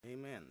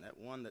again. That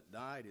one that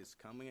died is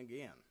coming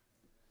again.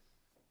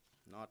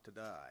 Not to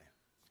die,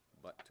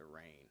 but to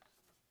reign.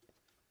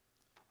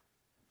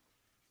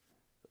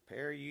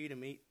 Prepare ye to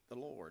meet the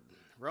Lord.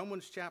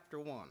 Romans chapter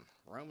 1.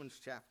 Romans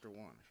chapter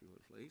 1, if you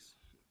would please.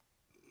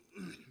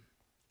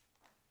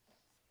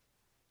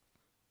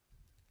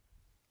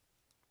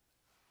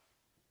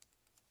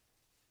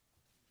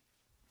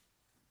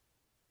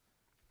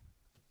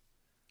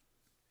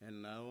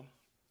 And no,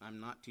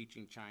 I'm not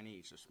teaching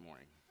Chinese this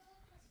morning.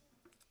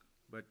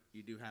 But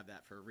you do have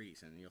that for a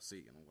reason, and you'll see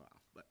in a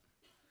while. But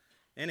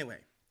anyway,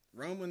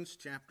 Romans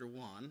chapter 1,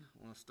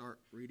 I want to start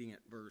reading at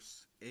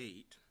verse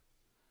 8.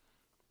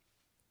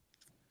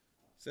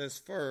 It says,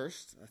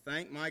 "First, I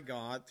thank my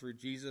God through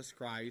Jesus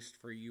Christ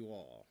for you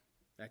all,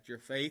 that your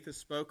faith is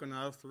spoken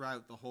of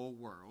throughout the whole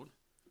world.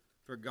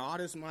 For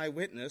God is my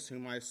witness,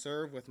 whom I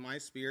serve with my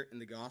spirit in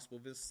the gospel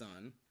of his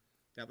Son,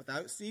 that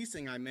without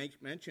ceasing I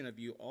make mention of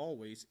you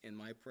always in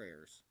my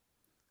prayers,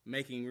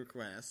 making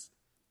request,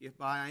 if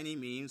by any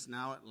means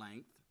now at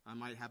length I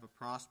might have a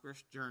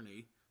prosperous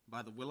journey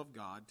by the will of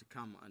God to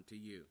come unto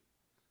you.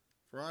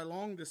 For I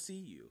long to see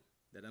you,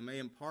 that I may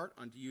impart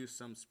unto you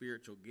some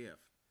spiritual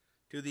gift,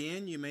 to the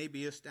end you may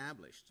be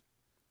established.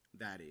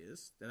 That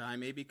is, that I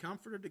may be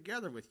comforted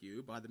together with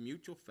you by the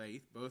mutual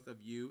faith both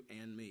of you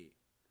and me.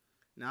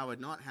 Now I would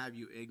not have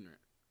you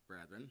ignorant,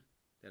 brethren,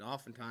 that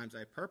oftentimes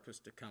I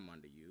purposed to come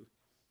unto you,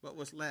 but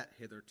was let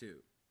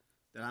hitherto,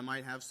 that I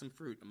might have some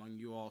fruit among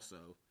you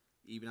also,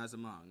 even as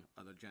among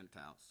other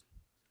Gentiles.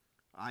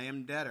 I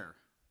am debtor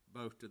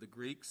both to the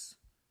Greeks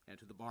and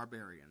to the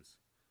barbarians,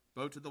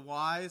 both to the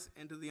wise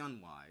and to the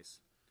unwise.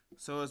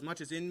 So as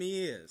much as in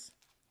me is,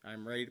 I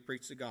am ready to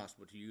preach the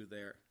gospel to you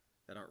there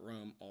that are at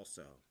Rome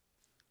also.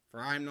 For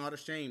I am not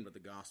ashamed of the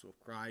gospel of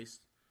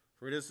Christ,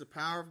 for it is the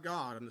power of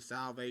God unto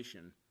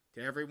salvation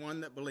to every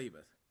one that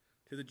believeth,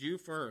 to the Jew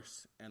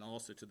first, and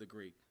also to the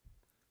Greek.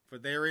 For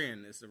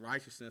therein is the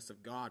righteousness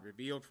of God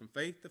revealed from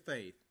faith to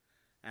faith,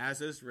 as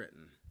is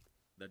written,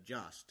 the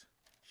just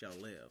shall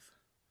live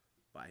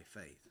by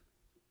faith."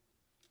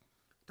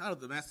 The title of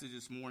the message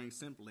this morning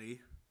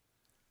simply,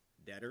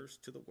 Debtors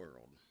to the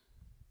World.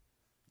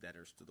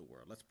 Debtors to the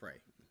world. Let's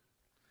pray.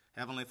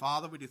 Heavenly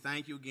Father, we do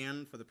thank you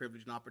again for the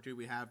privilege and opportunity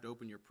we have to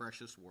open your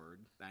precious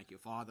word. Thank you,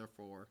 Father,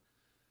 for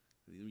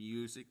the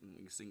music, and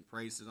we sing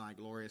praises in thy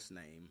glorious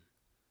name,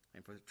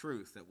 and for the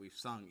truth that we've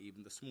sung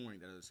even this morning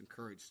that has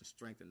encouraged and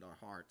strengthened our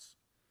hearts.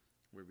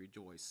 We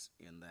rejoice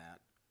in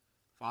that.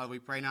 Father, we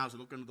pray now as we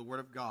look into the Word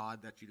of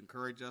God that you'd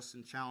encourage us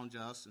and challenge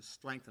us and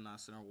strengthen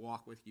us in our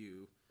walk with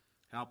you.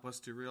 Help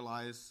us to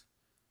realize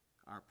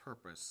our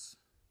purpose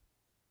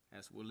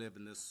as we live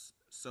in this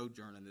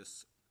sojourn in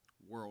this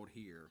world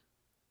here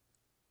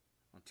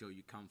until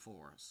you come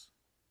for us.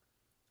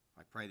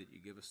 I pray that you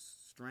give us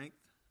strength,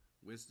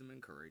 wisdom,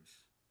 and courage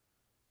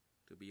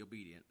to be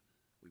obedient.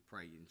 We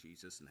pray in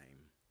Jesus'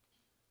 name.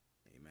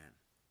 Amen.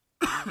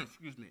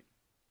 Excuse me.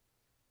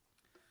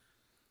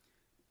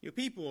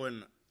 People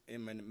in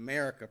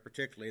America,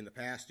 particularly in the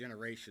past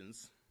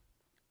generations,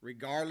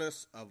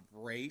 regardless of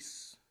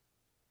race,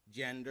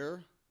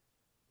 gender,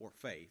 or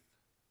faith,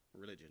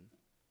 religion,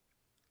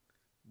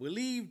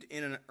 believed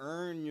in an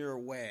earn your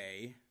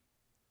way,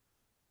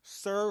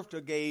 serve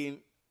to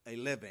gain a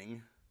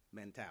living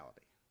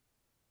mentality.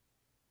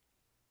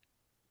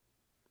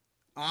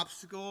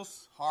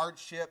 Obstacles,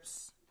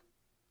 hardships,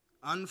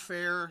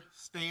 unfair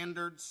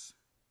standards,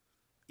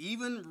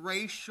 even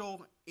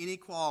racial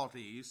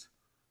inequalities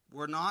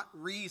were not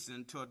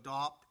reason to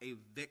adopt a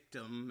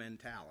victim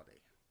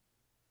mentality.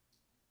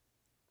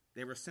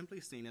 They were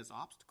simply seen as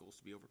obstacles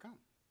to be overcome.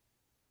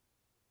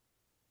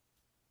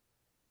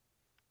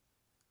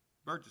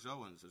 Burgess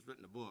Owens has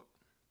written a book,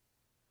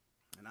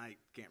 and I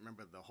can't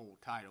remember the whole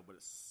title, but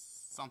it's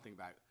something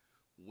about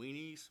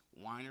weenies,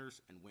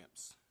 whiners, and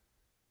wimps.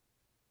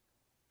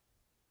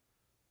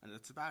 And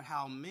it's about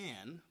how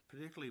men,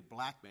 particularly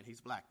black men,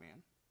 he's a black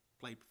man,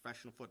 played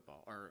professional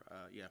football,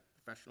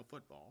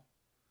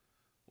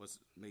 was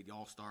made the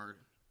all-star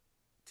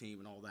team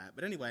and all that.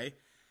 But anyway,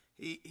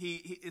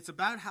 it's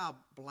about how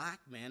black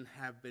men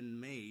have been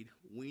made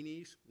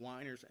weenies,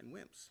 whiners, and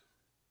wimps.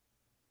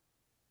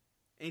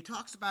 And he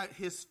talks about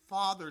his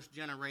father's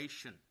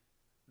generation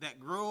that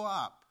grew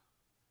up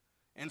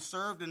and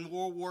served in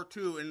World War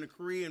II, in the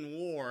Korean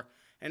War,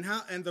 and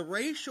the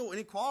racial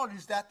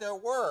inequalities that there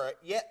were,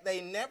 yet they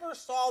never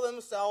saw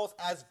themselves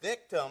as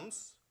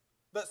victims,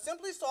 but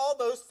simply saw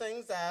those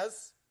things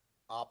as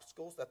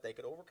obstacles that they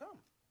could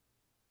overcome.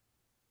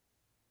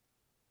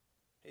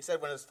 He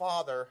said when his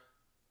father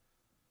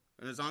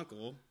and his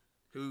uncle,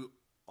 who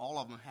all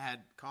of them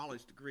had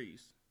college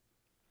degrees,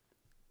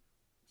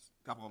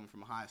 a couple of them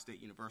from Ohio State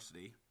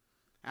University,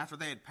 after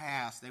they had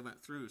passed, they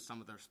went through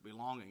some of their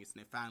belongings,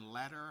 and they found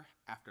letter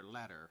after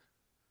letter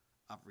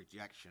of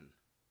rejection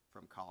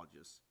from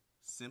colleges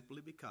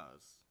simply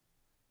because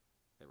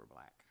they were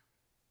black.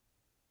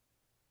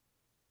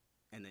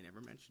 And they never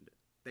mentioned it.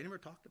 They never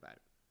talked about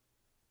it.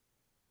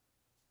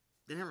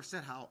 They never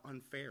said how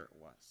unfair it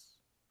was.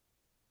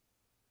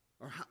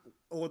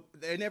 or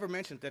they never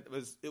mentioned that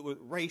it was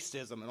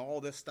racism and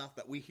all this stuff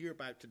that we hear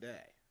about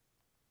today.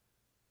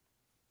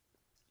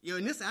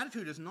 And this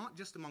attitude is not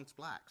just amongst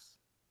blacks.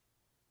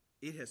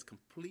 It has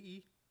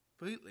completely,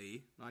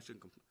 no, I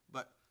shouldn't,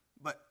 but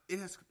it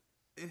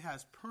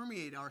has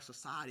permeated our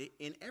society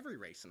in every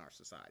race in our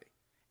society.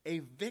 A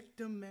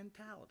victim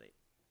mentality.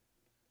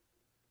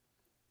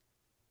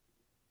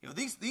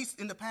 These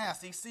in the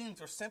past, these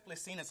things are simply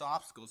seen as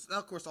obstacles.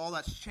 Of course, all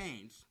that's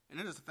changed, and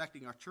it is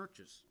affecting our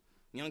churches.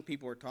 Young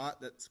people are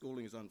taught that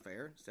schooling is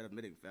unfair. Instead of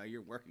admitting failure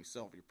and working to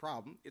solve your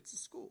problem, it's the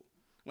school.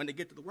 When they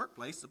get to the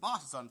workplace, the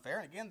boss is unfair,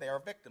 and again, they are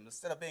victims.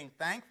 Instead of being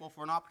thankful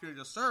for an opportunity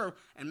to serve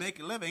and make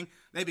a living,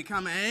 they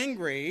become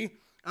angry,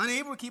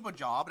 unable to keep a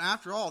job, and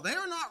after all, they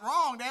are not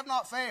wrong. They have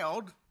not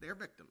failed. They are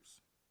victims.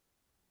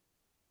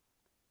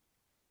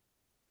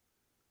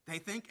 They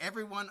think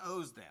everyone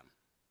owes them.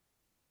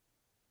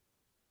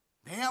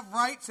 They have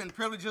rights and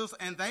privileges,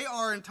 and they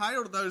are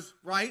entitled to those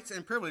rights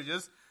and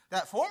privileges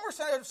that former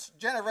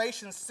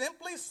generations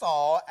simply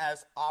saw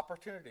as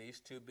opportunities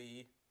to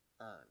be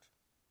earned.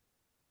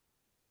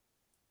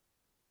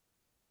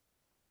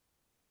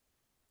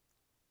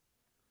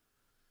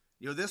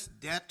 This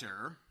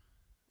debtor,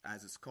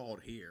 as it's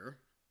called here,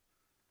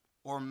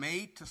 or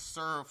made to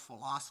serve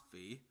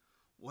philosophy,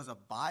 was a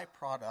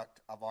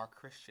byproduct of our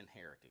Christian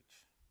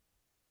heritage.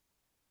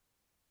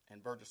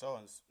 And Burgess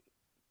Owens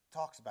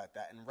talks about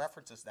that and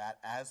references that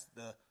as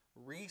the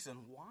reason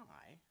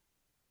why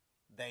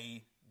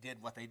they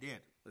did what they did.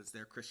 It's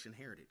their Christian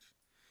heritage.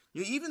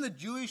 Even the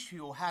Jewish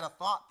people had a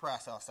thought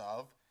process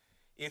of,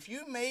 if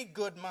you made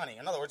good money,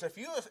 in other words, if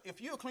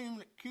you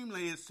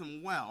accumulated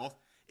some wealth,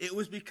 it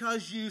was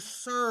because you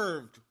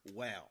served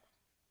well.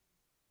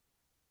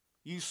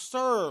 You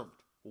served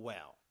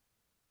well.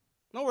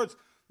 In other words,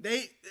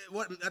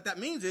 what that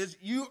means is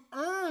you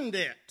earned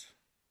it,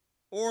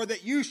 or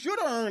that you should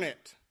earn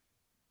it.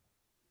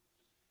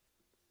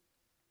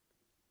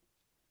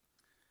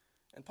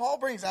 And Paul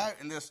brings out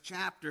in this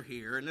chapter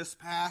here, in this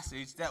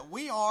passage, that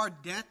we are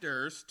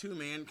debtors to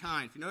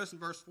mankind. If you notice in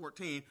verse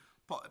 14,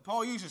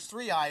 Paul uses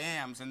 3 I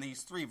ams in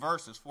these 3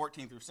 verses,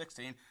 14 through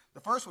 16.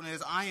 The first one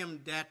is, I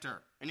am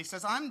debtor. And he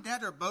says, I'm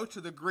debtor both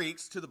to the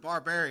Greeks, to the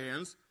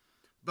barbarians,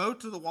 both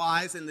to the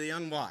wise and the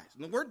unwise.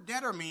 And the word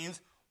debtor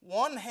means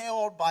one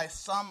held by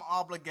some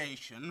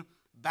obligation,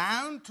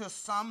 bound to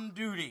some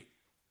duty.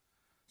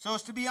 So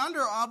it's to be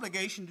under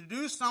obligation to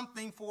do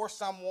something for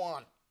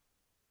someone.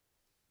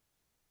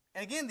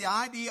 And again, the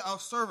idea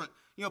of servant.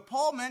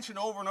 Paul mentioned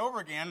over and over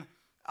again,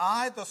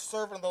 I, the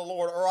servant of the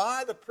Lord, or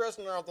I, the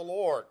prisoner of the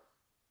Lord.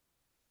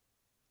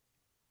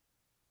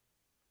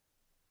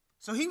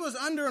 So he was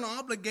under an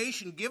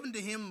obligation given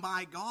to him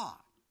by God.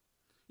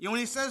 When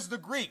he says the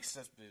Greeks,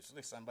 that's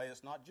basically somebody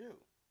that's not Jew.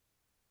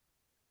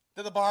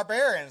 To the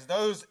barbarians,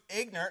 those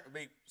ignorant,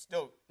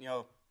 still,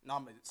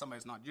 not somebody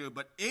that's not Jew,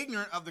 but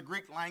ignorant of the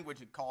Greek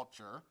language and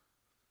culture.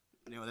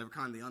 They were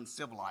kind of the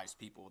uncivilized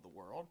people of the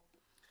world.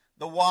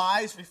 The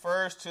wise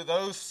refers to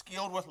those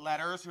skilled with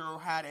letters who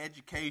had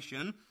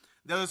education.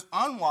 Those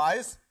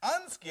unwise,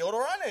 unskilled,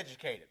 or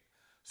uneducated.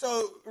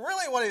 So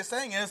really what he's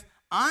saying is,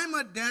 I'm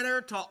a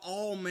debtor to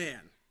all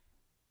men.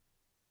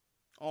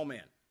 All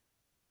men.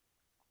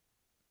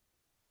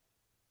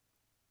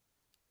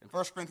 In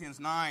 1 Corinthians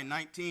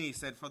 9:19, he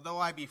said, For though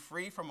I be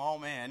free from all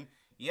men,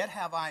 yet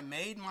have I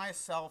made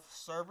myself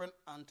servant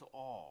unto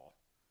all,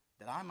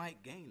 that I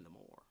might gain the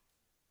more.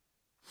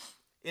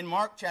 In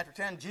Mark chapter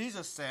 10,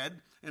 Jesus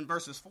said in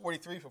verses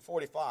 43 to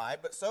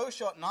 45, But so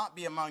shall it not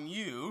be among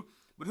you,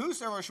 but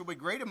whosoever shall be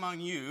great among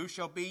you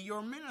shall be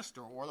your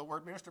minister, or the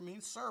word minister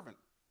means servant.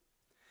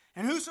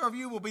 And whosoever of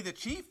you will be the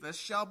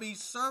chiefest shall be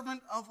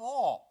servant of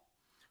all.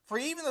 For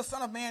even the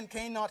Son of Man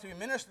came not to be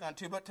ministered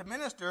unto, but to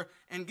minister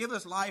and give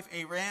his life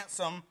a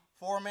ransom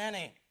for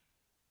many.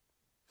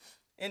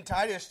 In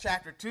Titus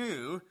chapter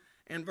 2,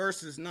 in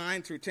verses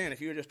 9 through 10, if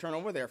you would just turn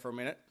over there for a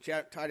minute,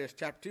 Titus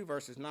chapter 2,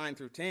 verses 9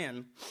 through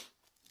 10,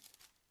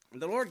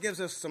 the Lord gives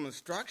us some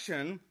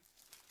instruction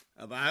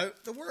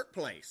about the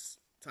workplace.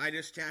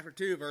 Titus chapter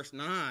 2, verse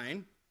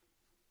 9.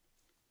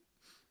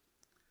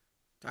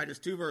 Titus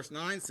 2, verse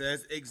 9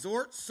 says,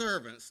 Exhort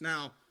servants.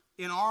 Now,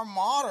 in our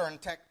modern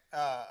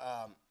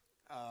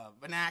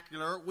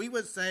vernacular, we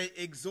would say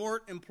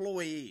exhort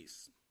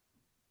employees.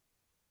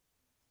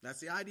 That's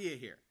the idea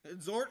here.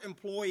 Exhort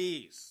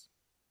employees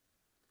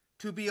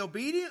to be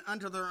obedient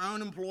unto their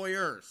own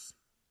employers,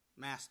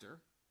 master,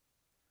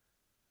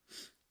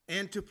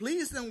 and to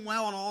please them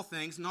well in all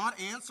things, not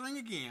answering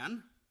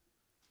again,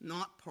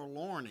 not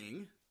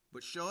purloining,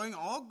 but showing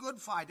all good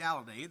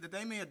fidelity, that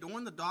they may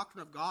adorn the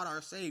doctrine of God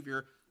our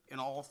Savior in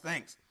all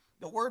things.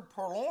 The word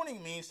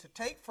purloining means to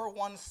take for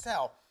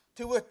oneself,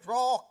 to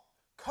withdraw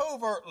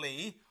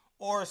covertly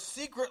or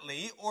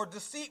secretly or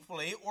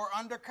deceitfully or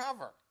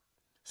undercover.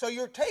 So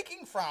you're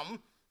taking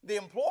from the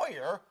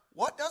employer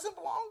what doesn't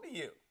belong to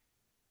you.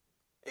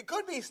 It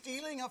could be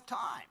stealing of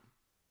time.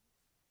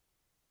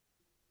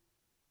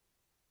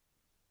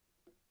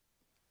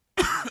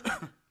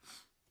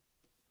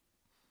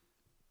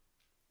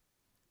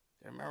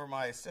 remember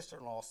my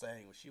sister-in-law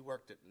saying when she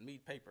worked at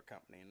Mead Paper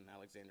Company in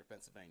Alexandria,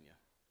 Pennsylvania,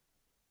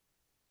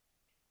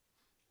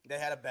 they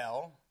had a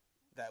bell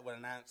that would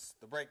announce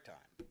the break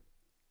time.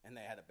 And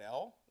they had a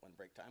bell when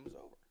break time was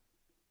over.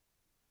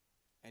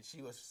 And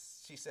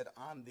she said,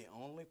 I'm the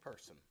only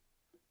person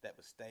that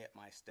would stay at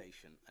my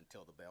station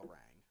until the bell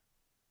rang.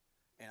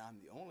 And I'm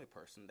the only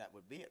person that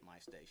would be at my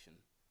station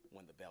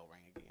when the bell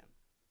rang again.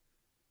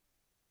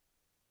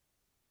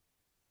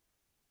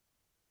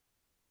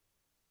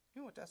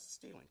 You know what that's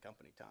stealing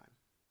company time.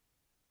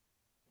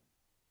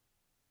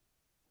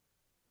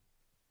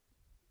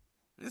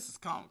 This is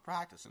common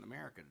practice in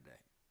America today.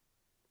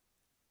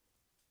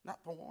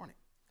 Not for warning.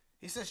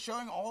 He says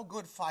showing all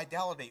good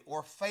fidelity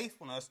or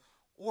faithfulness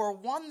or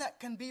one that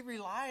can be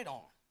relied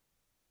on.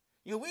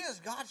 You know, we as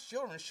God's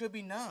children should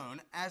be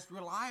known as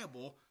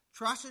reliable,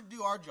 trusted to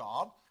do our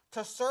job,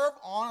 to serve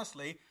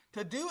honestly,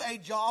 to do a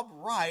job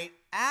right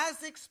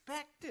as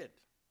expected.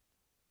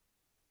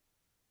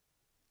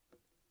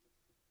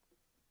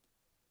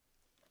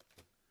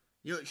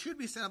 You know, it should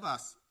be said of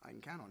us, I can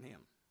count on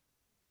him.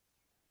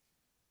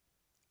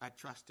 I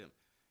trust him.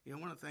 You know,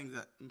 one of the things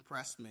that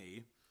impressed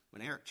me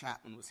when Eric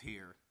Chapman was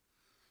here,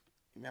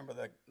 remember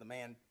the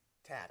man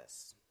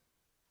Tadas?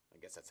 I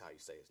guess that's how you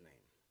say his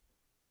name.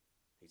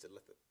 He's a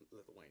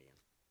Lithuanian.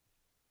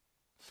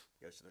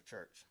 Goes to the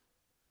church.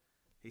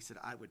 He said,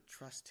 I would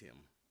trust him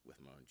with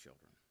my own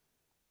children.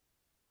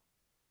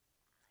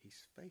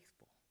 He's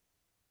faithful.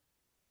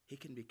 He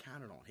can be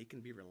counted on. He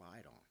can be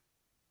relied on.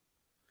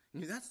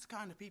 You know, that's the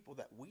kind of people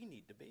that we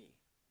need to be,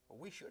 or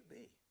we should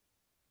be.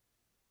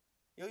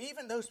 You know,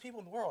 even those people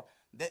in the world,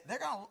 they're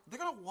going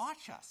to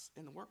watch us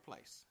in the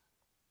workplace.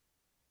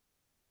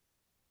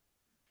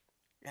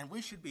 And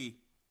we should be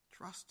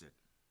trusted.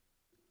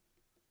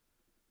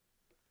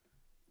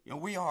 You know,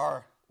 we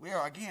are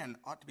again,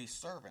 ought to be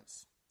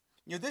servants.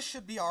 You know, this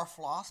should be our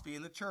philosophy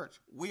in the church.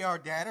 We are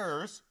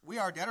debtors. We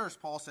are debtors,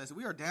 Paul says.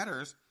 We are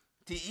debtors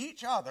to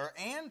each other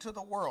and to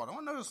the world. I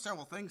want to notice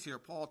several things here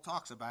Paul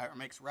talks about or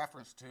makes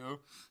reference to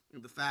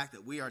the fact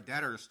that we are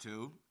debtors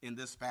to in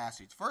this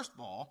passage. First of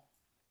all,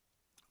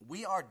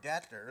 we are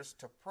debtors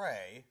to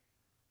pray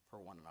for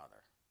one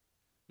another.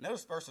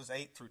 Notice verses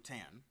 8 through 10.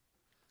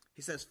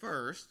 He says,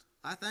 first,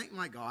 I thank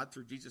my God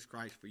through Jesus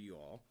Christ for you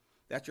all,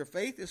 that your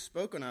faith is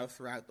spoken of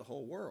throughout the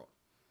whole world.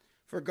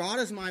 For God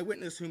is my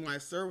witness, whom I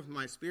serve with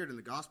my spirit in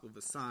the gospel of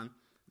his Son,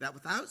 that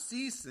without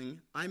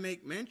ceasing I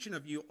make mention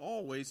of you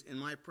always in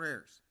my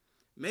prayers,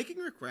 making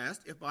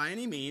request, if by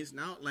any means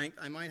now at length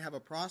I might have a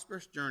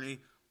prosperous journey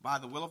by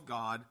the will of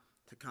God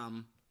to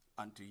come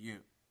unto you.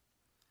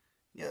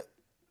 You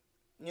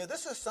know,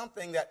 this is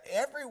something that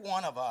every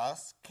one of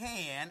us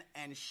can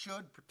and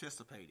should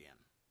participate in.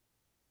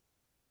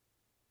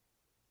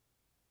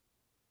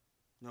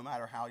 No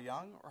matter how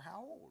young or how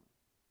old.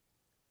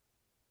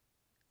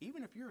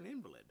 Even if you're an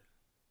invalid,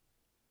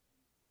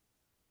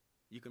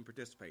 you can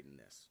participate in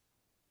this.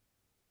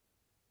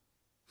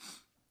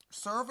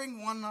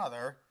 Serving one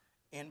another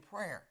in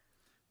prayer.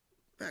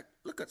 In fact,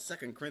 look at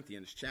 2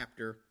 Corinthians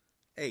chapter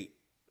 8.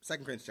 2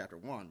 Corinthians chapter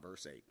 1,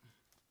 verse 8.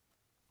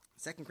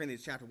 2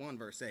 Corinthians chapter 1,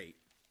 verse 8.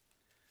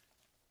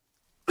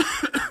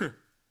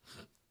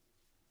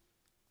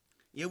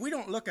 Yeah, we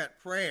don't look at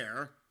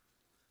prayer.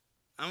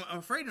 I'm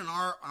afraid in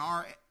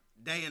our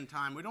day and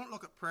time, we don't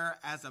look at prayer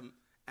as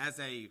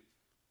a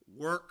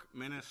work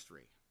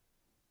ministry.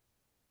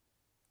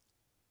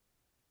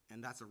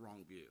 And that's a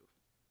wrong view.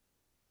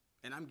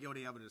 And I'm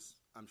guilty of it, as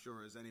I'm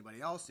sure as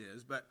anybody else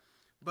is.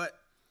 But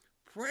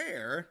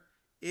prayer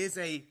is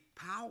a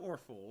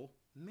powerful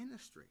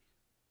ministry.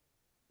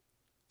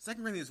 2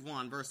 Corinthians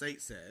 1, verse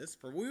 8 says,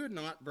 For we would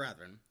not,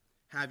 brethren,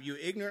 have you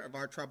ignorant of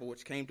our trouble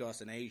which came to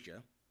us in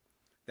Asia,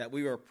 that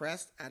we were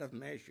pressed out of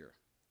measure,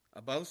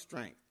 above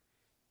strength,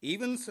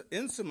 even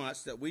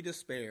insomuch that we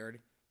despaired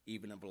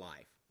even of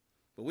life.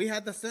 But we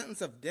had the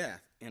sentence of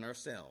death in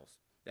ourselves,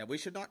 that we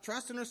should not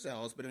trust in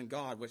ourselves, but in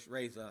God which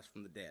raised us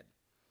from the dead,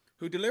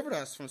 who delivered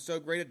us from so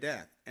great a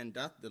death, and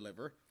doth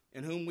deliver,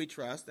 in whom we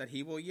trust that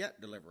he will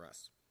yet deliver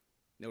us.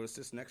 Notice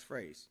this next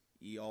phrase,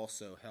 ye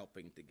also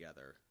helping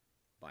together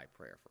by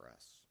prayer for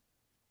us.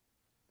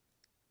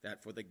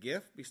 That for the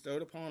gift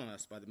bestowed upon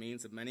us by the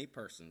means of many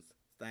persons,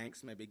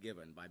 thanks may be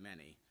given by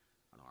many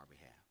on our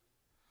behalf.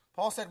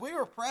 Paul said we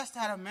were pressed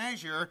out of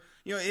measure.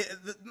 You know,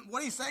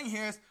 what he's saying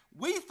here is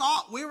we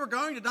thought we were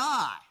going to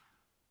die.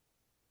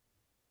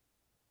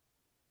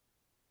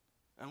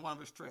 On one of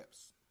his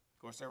trips.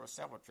 Of course, there were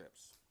several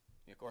trips.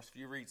 Of course, if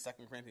you read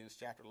 2 Corinthians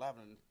chapter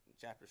 11 and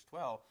chapters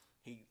 12,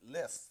 he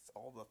lists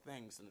all the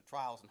things and the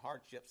trials and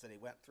hardships that he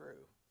went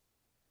through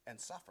and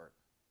suffered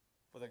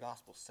for the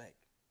gospel's sake.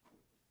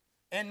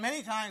 And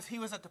many times he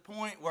was at the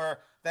point where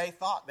they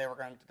thought they were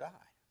going to die.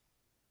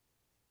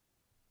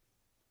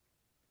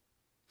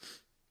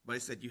 But he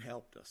said, you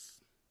helped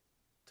us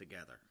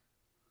together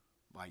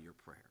by your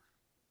prayer.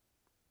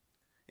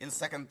 In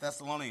 2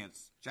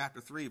 Thessalonians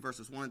chapter 3,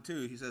 verses 1 and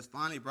 2, he says,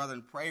 Finally,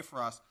 brethren, pray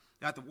for us,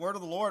 that the word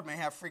of the Lord may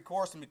have free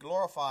course and be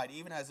glorified,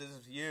 even as it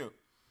is you,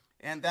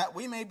 and that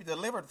we may be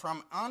delivered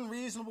from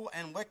unreasonable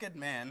and wicked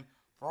men,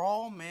 for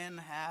all men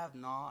have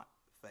not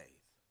faith.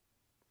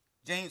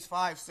 James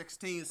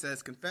 5:16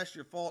 says, confess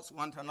your faults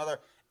one to another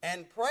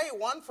and pray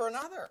one for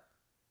another,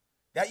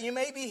 that you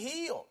may be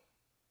healed.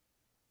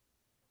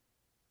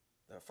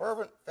 The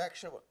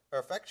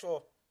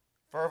effectual,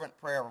 fervent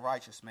prayer of a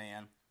righteous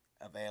man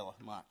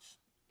availeth much.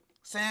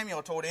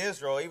 Samuel told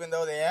Israel, even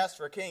though they asked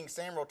for a king,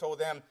 Samuel told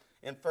them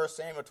in 1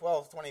 Samuel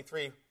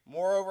 12:23,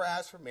 moreover,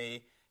 as for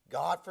me,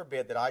 God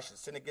forbid that I should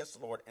sin against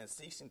the Lord and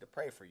ceasing to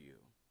pray for you,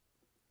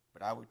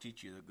 but I will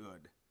teach you the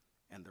good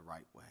and the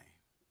right way.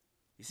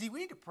 You see, we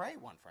need to pray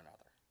one for another.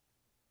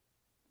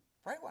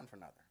 Pray one for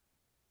another.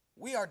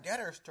 We are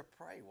debtors to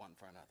pray one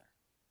for another.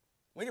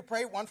 We need to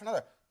pray one for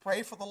another.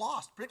 Pray for the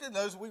lost, particularly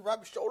those we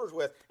rub shoulders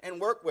with and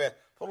work with,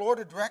 for the Lord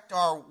to direct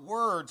our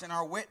words and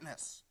our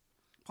witness.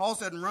 Paul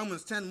said in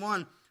Romans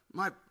 10:1,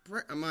 my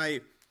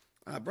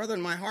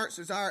brethren, my heart's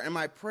desire and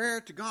my prayer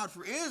to God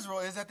for Israel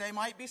is that they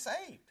might be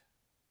saved.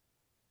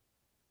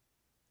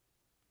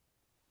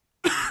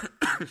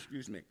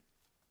 Excuse me.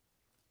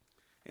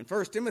 In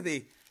 1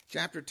 Timothy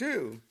chapter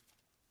 2,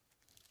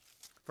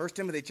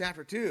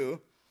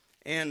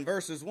 and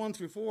verses 1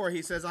 through 4,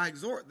 he says, I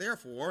exhort,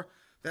 therefore,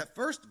 that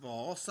first of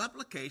all,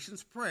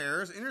 supplications,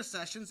 prayers,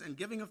 intercessions, and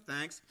giving of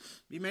thanks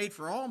be made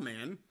for all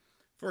men,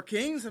 for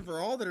kings and for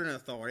all that are in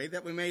authority,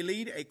 that we may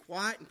lead a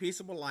quiet and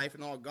peaceable life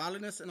in all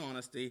godliness and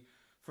honesty.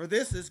 For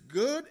this is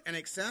good and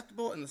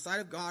acceptable in the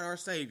sight of God our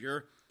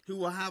Savior, who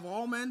will have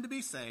all men to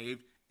be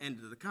saved and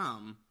to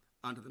come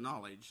unto the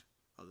knowledge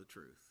of the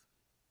truth.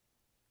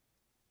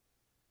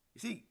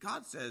 You see,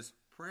 God says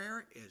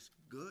prayer is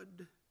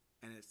good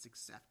and it's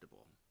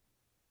acceptable.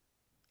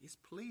 It's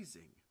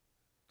pleasing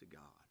to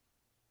God.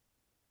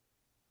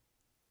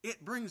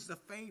 It brings the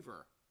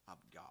favor of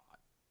God.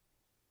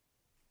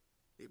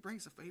 It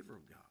brings the favor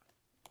of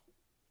God.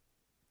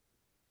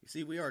 You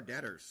see, we are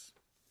debtors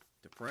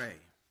to pray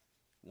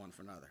one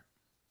for another.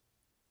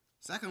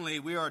 Secondly,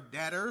 we are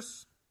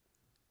debtors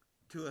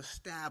to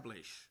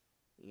establish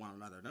one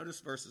another. Notice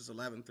verses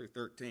 11 through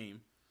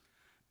 13.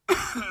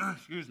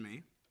 Excuse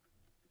me.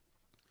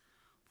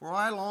 For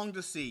I long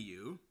to see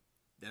you,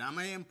 that I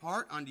may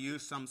impart unto you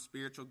some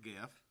spiritual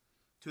gift,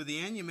 to the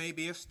end you may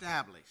be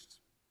established.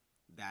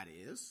 That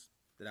is,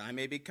 that I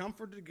may be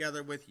comforted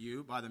together with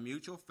you by the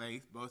mutual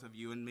faith, both of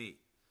you and me.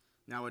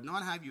 Now I would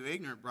not have you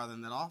ignorant,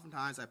 brethren, that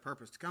oftentimes I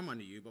purposed to come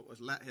unto you, but was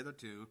let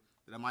hitherto,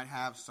 that I might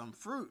have some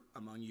fruit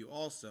among you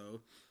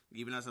also,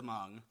 even as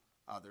among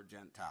other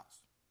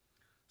Gentiles.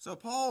 So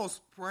Paul's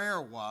prayer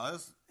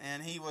was,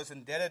 and he was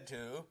indebted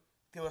to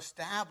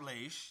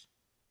establish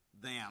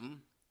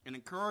them and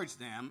encourage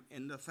them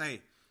in the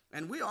faith.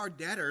 And we are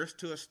debtors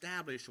to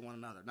establish one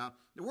another. Now,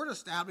 the word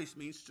establish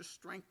means to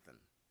strengthen,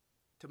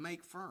 to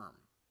make firm,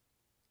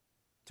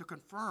 to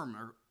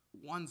confirm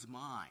one's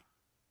mind.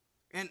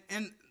 And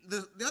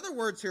the other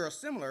words here are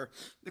similar.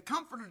 The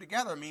comforter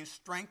together means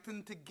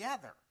strengthened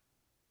together.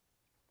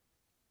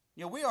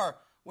 You know,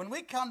 when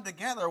we come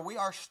together, we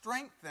are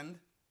strengthened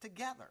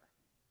together.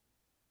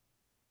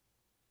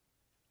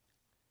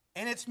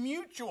 And it's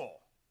mutual.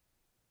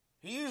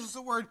 He uses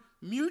the word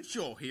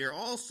mutual here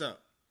also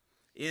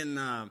in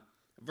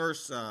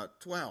verse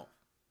 12.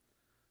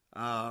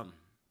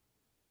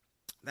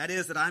 That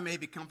is, that I may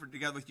be comforted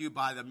together with you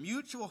by the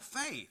mutual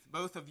faith,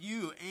 both of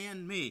you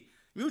and me.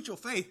 Mutual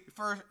faith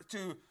refers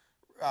to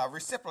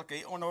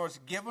reciprocate, or in other words,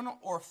 given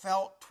or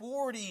felt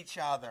toward each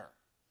other.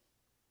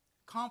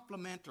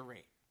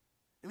 Complementary.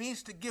 It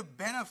means to give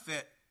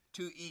benefit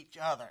to each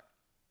other.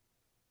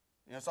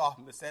 You know, it's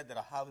often been said that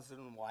a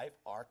husband and wife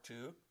are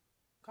to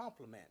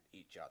complement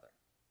each other.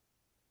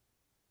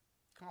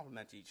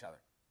 Complement each other.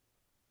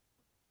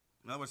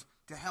 In other words,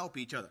 to help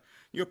each other.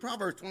 You know,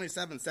 Proverbs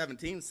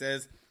 27:17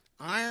 says,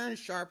 iron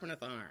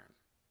sharpeneth iron,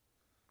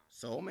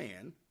 so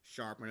man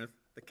sharpeneth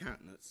the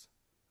countenance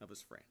of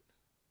his friend.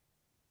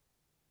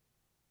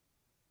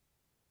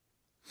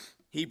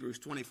 Hebrews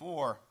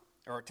 10:24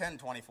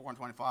 and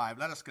 25.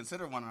 Let us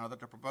consider one another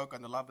to provoke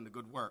unto love and to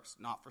good works,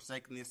 not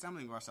forsaking the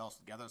assembling of ourselves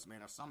together, as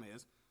manner of some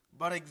is,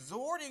 but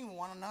exhorting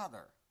one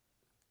another,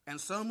 and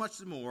so much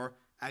the more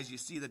as you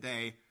see the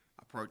day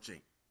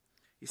approaching.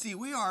 You see,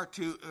 we are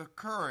to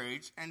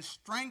encourage and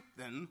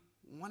strengthen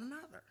one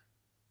another.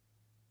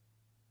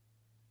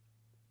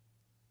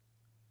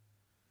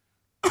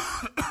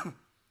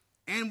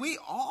 And we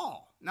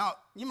all, now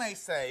you may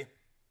say,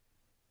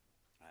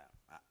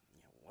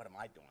 what am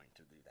I doing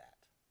to do that?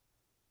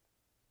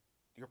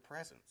 Your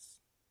presence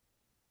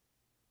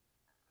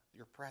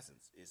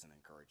is an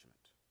encouragement.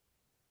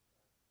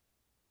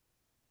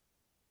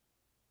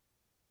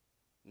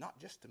 Not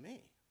just to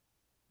me,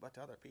 but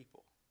to other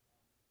people.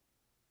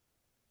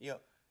 You know,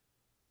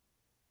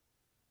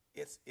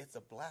 it's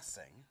a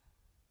blessing,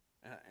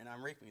 and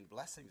I'm reaping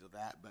blessings of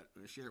that, but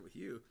I'm going to share it with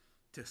you,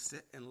 to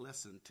sit and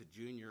listen to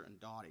Junior and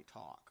Dottie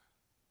talk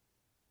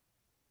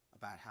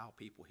about how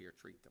people here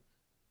treat them.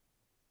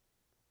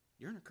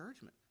 You're an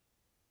encouragement.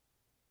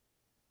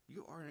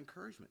 You are an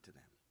encouragement to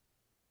them.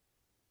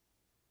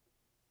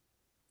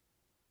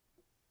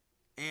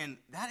 And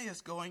that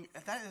is going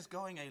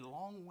a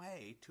long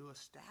way to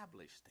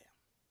establish them.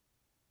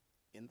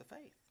 in the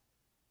faith.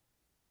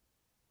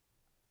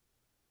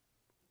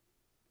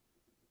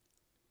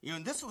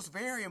 And this was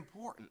very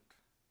important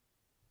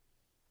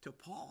to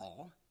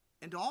Paul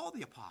and to all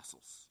the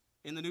apostles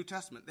in the New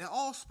Testament. They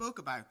all spoke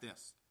about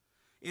this.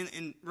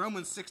 In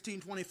Romans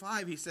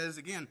 16:25, he says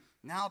again,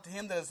 now to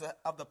him that is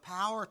of the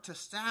power to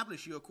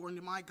establish you according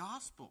to my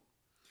gospel.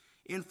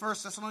 In 1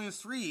 Thessalonians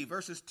 3,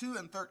 verses 2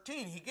 and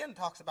 13, he again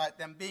talks about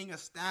them being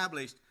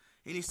established.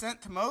 And he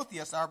sent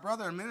Timotheus, our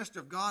brother and minister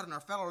of God and our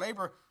fellow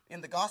laborer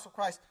in the gospel of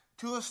Christ,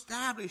 to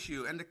establish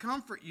you and to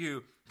comfort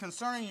you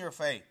concerning your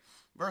faith.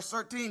 Verse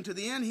 13, to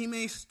the end he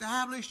may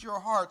establish your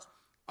hearts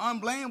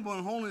unblameable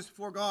in holiness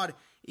before God,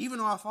 even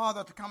our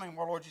Father at the coming of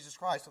our Lord Jesus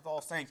Christ with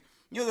all saints.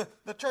 The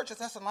church of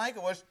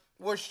Thessalonica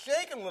was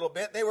shaken a little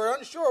bit. They were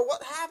unsure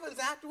what happens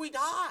after we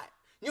die.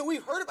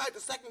 We've heard about the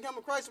second coming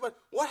of Christ, but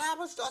what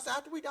happens to us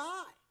after we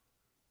die?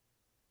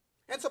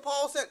 And so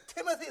Paul sent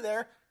Timothy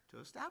there to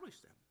establish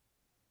them,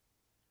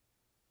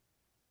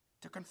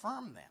 to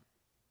confirm them,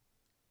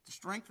 to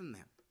strengthen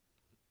them.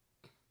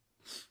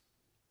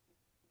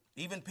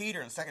 Even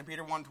Peter in 2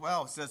 Peter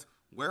 1:12 says,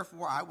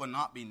 wherefore I will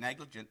not be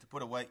negligent to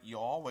put away you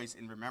always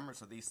in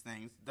remembrance of these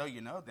things, though you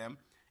know them,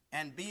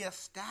 and be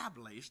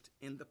established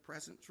in the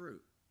present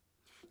truth.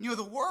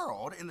 The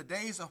world in the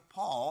days of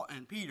Paul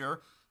and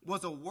Peter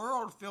was a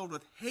world filled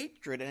with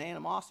hatred and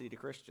animosity to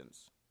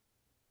Christians.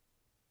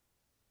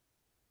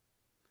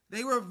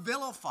 They were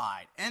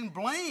vilified and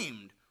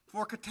blamed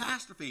for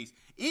catastrophes,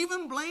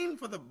 even blamed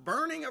for the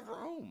burning of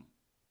Rome.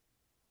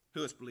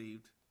 Who has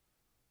believed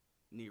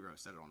Nero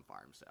set it on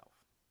fire himself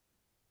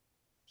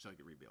so he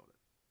could rebuild it?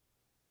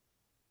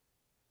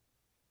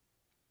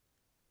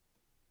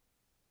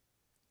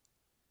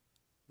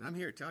 But I'm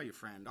here to tell you,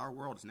 friend, our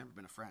world has never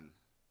been a friend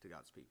to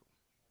God's people.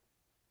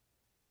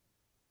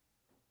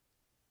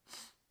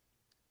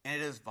 And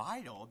it is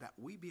vital that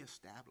we be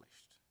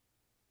established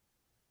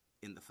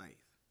in the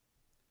faith.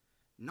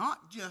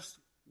 Not just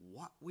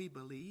what we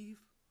believe,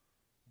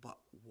 but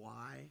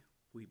why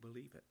we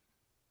believe it.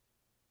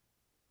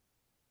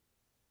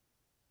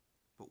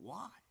 But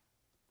why?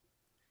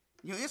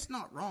 It's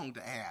not wrong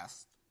to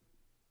ask,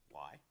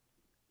 why?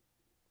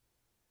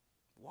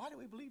 Why do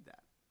we believe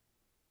that?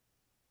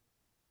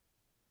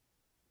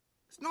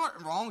 It's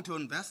not wrong to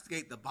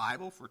investigate the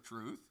Bible for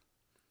truth.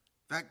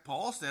 In fact,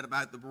 Paul said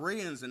about the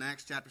Bereans in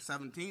Acts chapter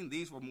 17,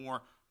 these were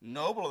more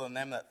noble than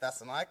them at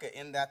Thessalonica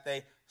in that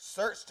they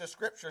searched the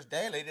scriptures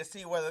daily to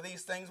see whether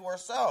these things were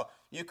so.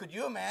 Could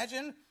you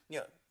imagine?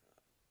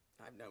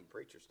 I've known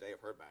preachers today,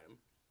 I've heard about them.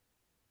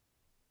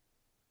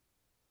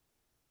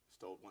 I was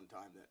told one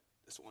time that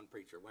this one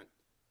preacher went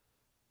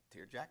to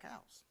your Jack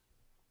house.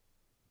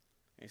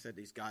 And he said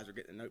these guys are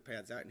getting the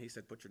notepads out, and he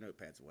said, put your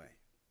notepads away.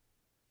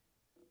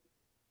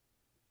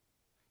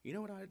 You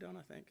know what I'd have done,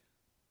 I think?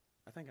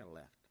 I think I'd have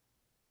left.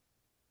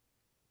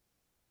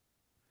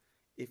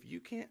 If you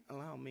can't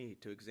allow me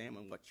to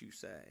examine what you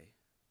say,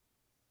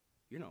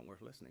 you're not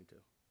worth listening to.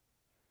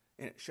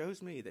 And it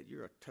shows me that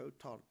you're a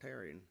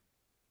totalitarian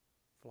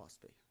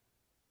philosophy.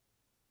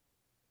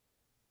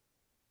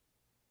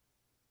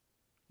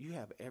 You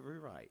have every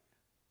right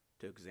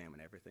to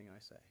examine everything I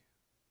say.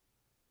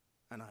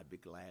 And I'd be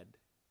glad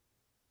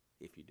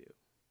if you do.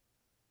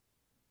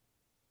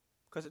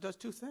 Because it does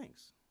two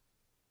things.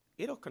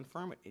 It'll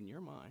confirm it in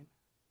your mind,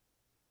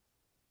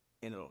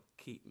 and it'll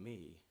keep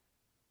me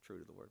true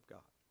to the Word of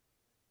God.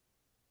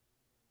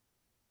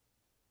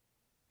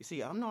 You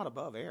see, I'm not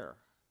above error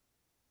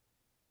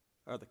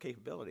or the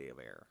capability of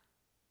error.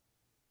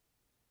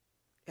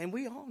 And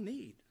we all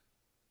need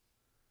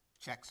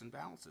checks and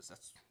balances.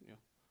 That's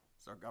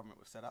our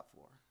government was set up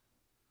for.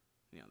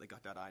 They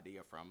got that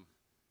idea from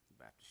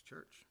the Baptist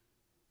Church.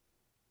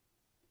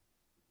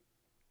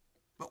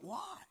 But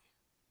why?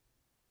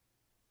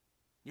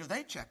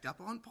 They checked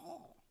up on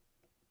Paul.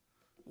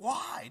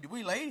 Why do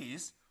we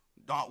ladies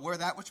not wear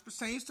that which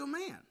pertains to a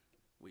man?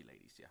 We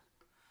ladies,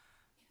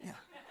 yeah.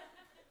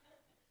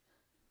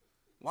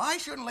 Why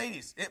shouldn't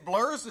ladies? It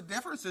blurs the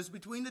differences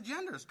between the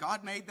genders.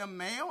 God made them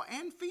male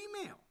and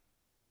female.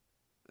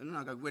 I'm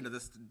not going to go into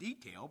this in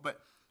detail, but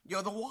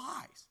the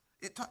whys.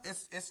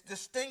 It's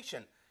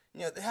distinction.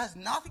 It has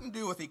nothing to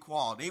do with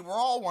equality. We're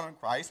all one in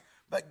Christ,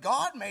 but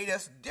God made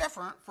us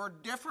different for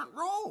different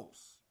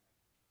roles.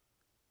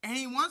 And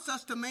he wants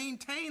us to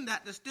maintain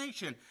that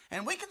distinction.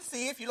 And we can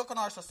see, if you look in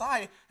our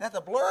society, that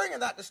the blurring of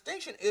that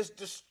distinction is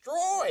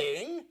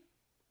destroying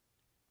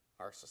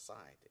our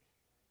society.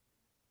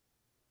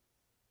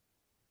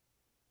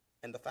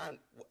 And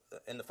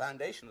the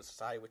foundation of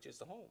society, which is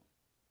the home.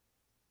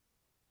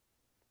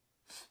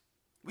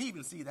 We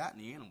even see that in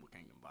the animal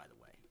kingdom, by the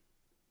way.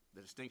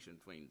 The distinction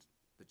between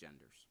the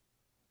genders.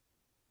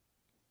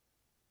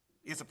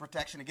 It's a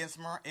protection against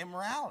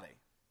immorality,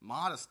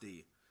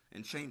 modesty,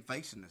 and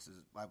shamefacedness, as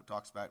the Bible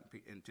talks about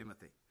in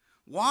Timothy.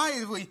 Why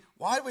do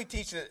we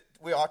teach that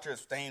we ought to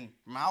abstain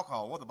from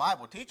alcohol? Well, the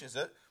Bible teaches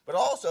it, but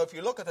also if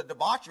you look at the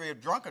debauchery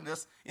of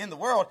drunkenness in the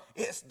world,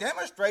 it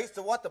demonstrates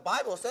that what the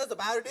Bible says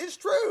about it is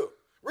true.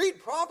 Read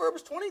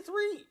Proverbs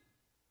 23.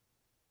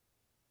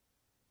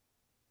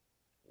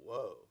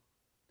 Woe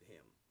to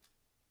him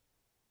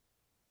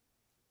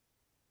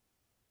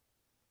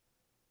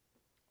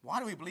Why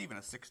do we believe in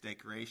a 6-day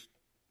creation?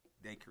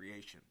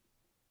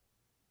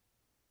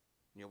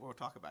 We'll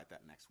talk about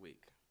that next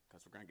week,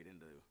 because we're going to get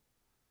into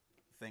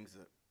things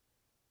that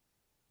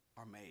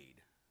are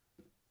made.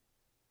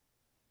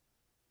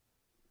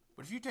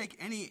 But if you take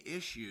any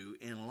issue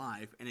in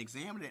life and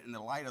examine it in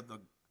the light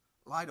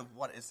of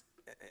what is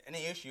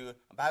any issue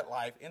about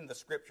life in the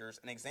scriptures,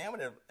 and examine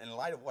it in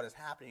light of what is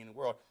happening in the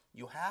world,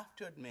 you have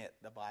to admit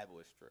the Bible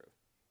is true.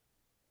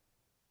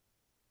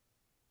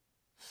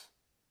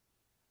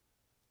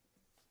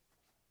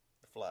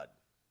 The flood.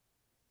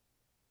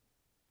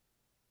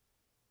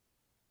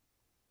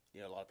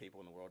 A lot of people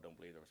in the world don't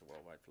believe there was a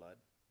worldwide flood.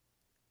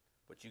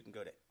 But you can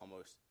go to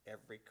almost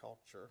every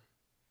culture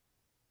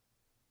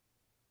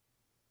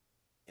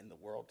in the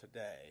world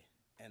today,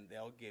 and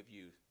they'll give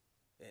you,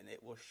 and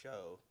it will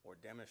show or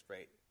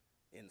demonstrate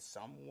in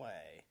some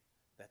way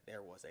that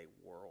there was a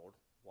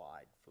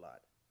worldwide flood.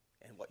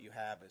 And what you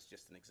have is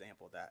just an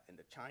example of that. In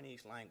the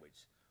Chinese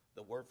language,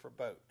 the word for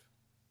boat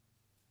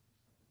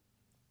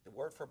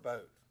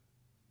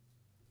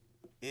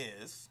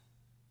is,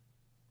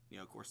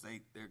 of course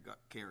they've got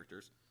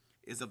characters,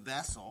 is a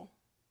vessel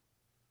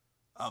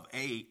of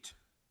 8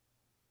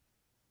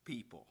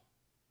 people.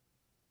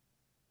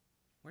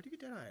 Where did you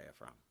get that idea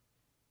from?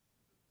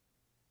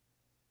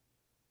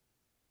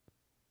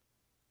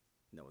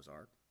 Noah's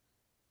Ark.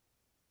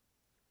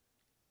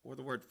 Or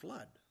the word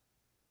flood.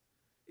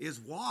 Is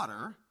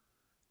water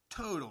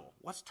total?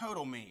 What's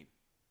total mean?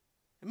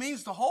 It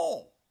means the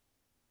whole.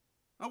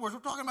 In other words,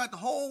 we're talking about the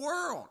whole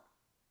world.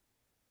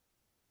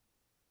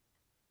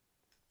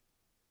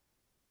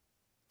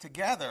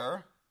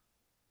 Together,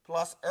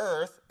 plus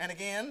earth, and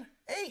again,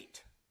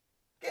 8.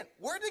 Again,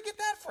 where did they get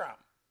that from?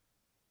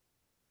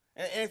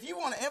 And if you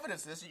want to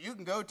evidence this, you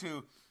can go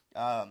to,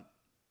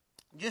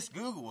 just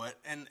Google it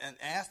and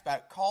ask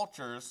about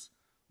cultures,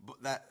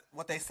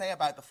 what they say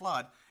about the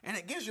flood, and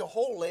it gives you a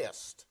whole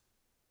list,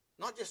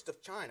 not just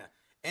of China.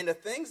 And the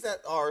things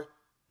that are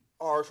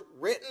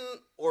written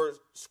or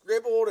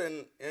scribbled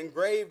and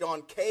engraved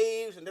on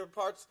caves and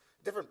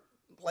different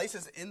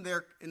places in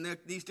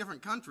these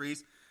different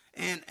countries,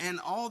 and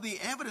all the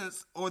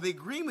evidence or the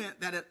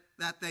agreement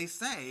that they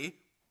say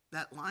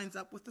that lines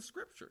up with the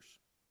scriptures.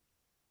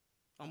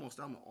 Almost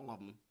all of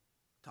them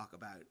talk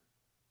about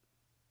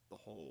the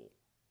whole,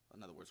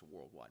 in other words, a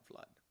worldwide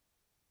flood.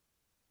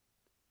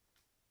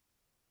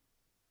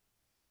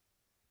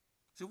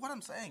 So what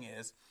I'm saying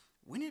is,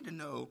 we need to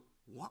know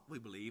what we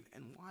believe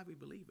and why we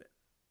believe it.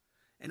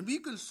 And we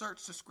can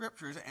search the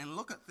scriptures and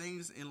look at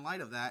things in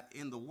light of that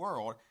in the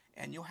world,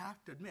 and you'll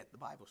have to admit the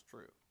Bible's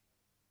true.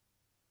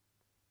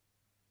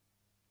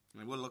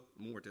 And we'll look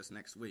more at this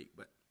next week.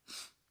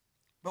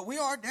 But we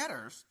are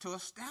debtors to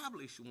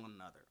establish one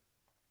another.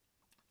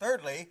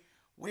 Thirdly,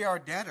 we are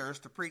debtors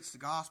to preach the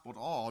gospel to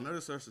all.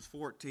 Notice verses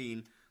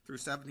 14 through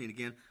 17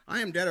 again. I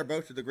am debtor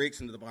both to the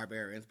Greeks and to the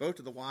barbarians, both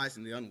to the wise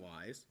and the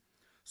unwise.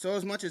 So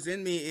as much as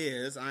in me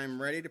is, I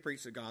am ready to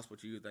preach the gospel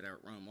to you that are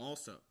at Rome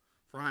also.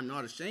 For I am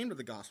not ashamed of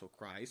the gospel of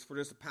Christ, for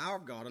it is the power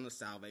of God unto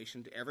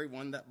salvation to every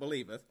one that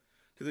believeth,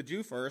 to the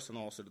Jew first and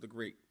also to the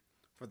Greek.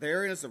 For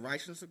therein is the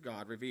righteousness of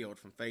God revealed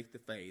from faith to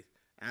faith,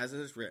 as it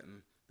is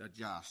written, the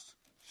just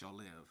shall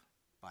live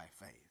by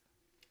faith.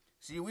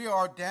 See, we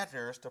are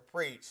debtors to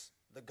preach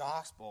the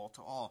gospel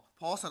to all.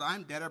 Paul said,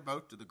 I'm debtor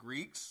both to the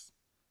Greeks,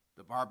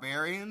 the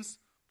barbarians,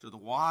 to the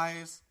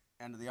wise,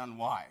 and to the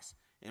unwise.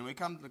 And we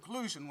come to the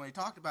conclusion when he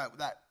talked about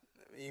that,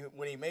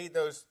 when he made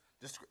those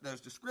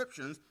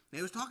descriptions,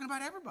 he was talking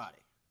about everybody.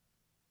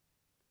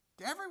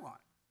 To everyone.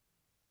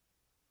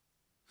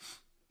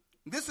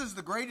 This is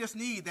the greatest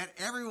need that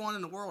everyone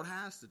in the world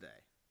has today.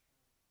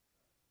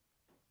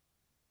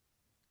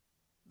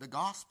 The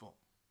gospel.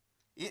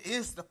 It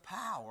is the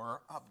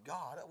power of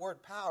God. That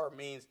word power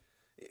means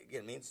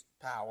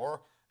power.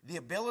 The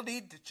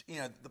ability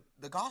to,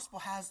 the gospel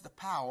has the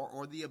power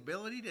or the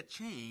ability to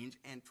change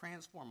and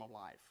transform a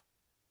life.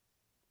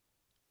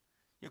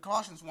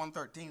 Colossians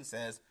 1:13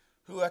 says,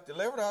 who hath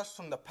delivered us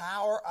from the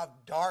power of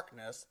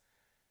darkness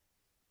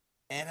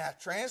and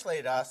hath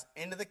translated us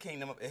into the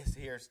kingdom of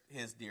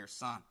his dear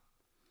Son.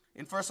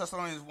 In 1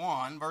 Thessalonians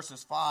 1,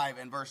 verses 5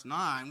 and verse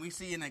 9, we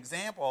see an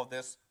example of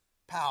this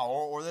power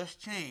or this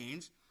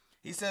change.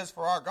 He says,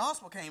 for our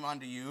gospel came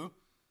unto you,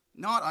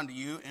 not unto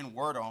you in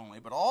word only,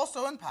 but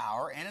also in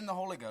power and in the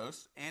Holy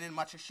Ghost and in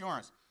much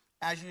assurance,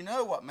 as you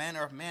know what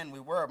manner of men we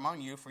were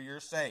among you for your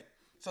sake.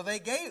 So they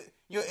gave,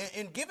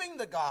 in giving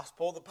the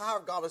gospel, the power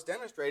of God was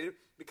demonstrated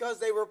because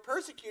they were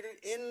persecuted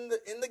in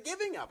the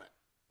giving of it.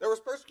 There was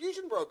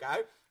persecution broke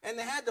out, and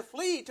they had to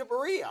flee to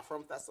Berea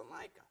from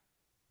Thessalonica.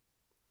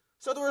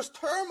 So there was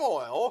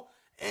turmoil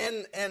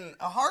and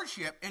a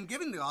hardship in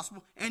giving the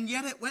gospel, and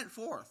yet it went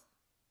forth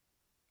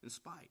in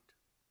spite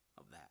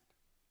of that.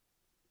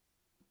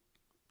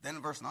 Then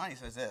in verse 9 he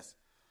says this,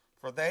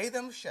 for they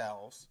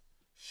themselves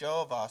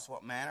show of us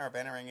what manner of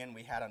entering in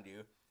we had unto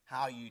you,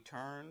 how you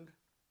turned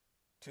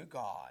to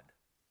God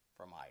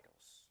from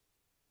idols,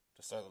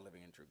 to serve the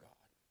living and true God.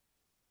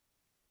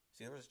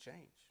 See, there was a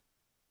change.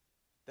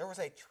 There was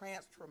a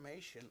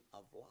transformation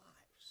of lives.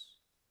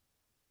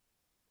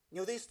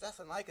 These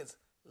Thessalonians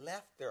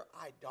left their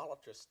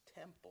idolatrous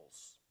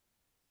temples.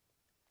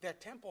 They're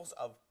temples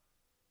of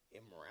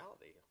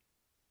immorality.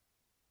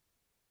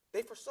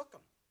 They forsook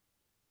them.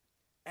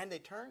 And they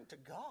turned to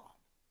God.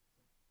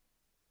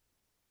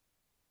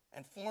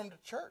 And formed a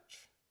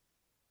church.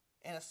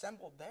 And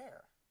assembled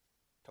there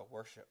to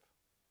worship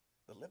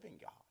the living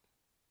God.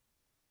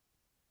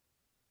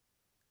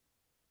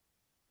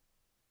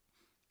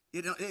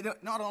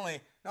 Not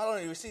only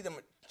do we see them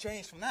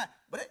change from that,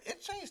 but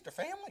it changed their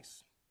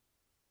families.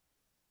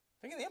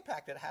 Think of the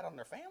impact it had on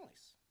their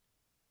families.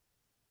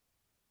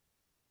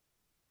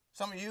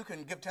 Some of you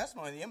can give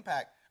testimony of the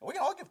impact, we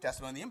can all give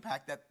testimony of the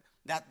impact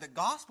that the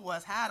gospel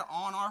has had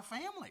on our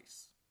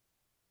families.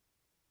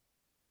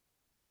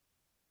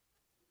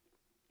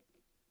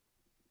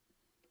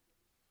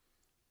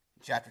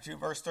 Chapter 2,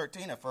 verse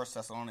 13 of 1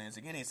 Thessalonians,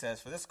 again he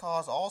says, "For this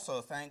cause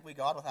also thank we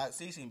God without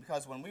ceasing,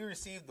 because when we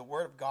received the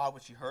word of God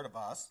which ye heard of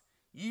us,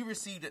 ye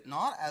received it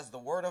not as the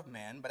word of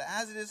men, but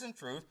as it is in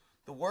truth,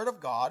 the word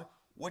of God,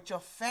 which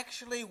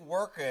effectually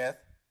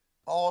worketh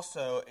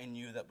also in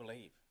you that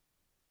believe."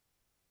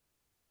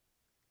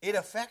 It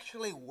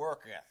effectually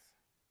worketh.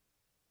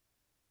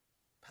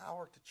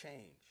 Power to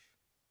change.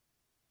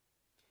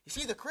 You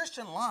see, the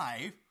Christian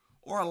life,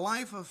 or a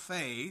life of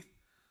faith,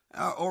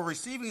 or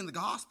receiving the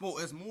gospel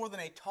is more than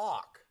a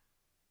talk.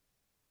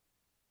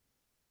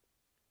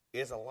 It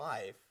is a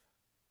life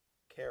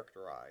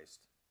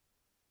characterized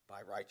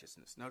by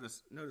righteousness.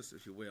 Notice,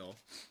 if you will,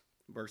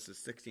 verses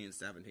 16 and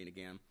 17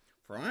 again.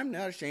 "For I am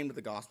not ashamed of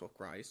the gospel of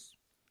Christ,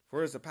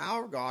 for it is the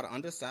power of God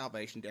unto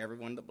salvation to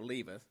everyone that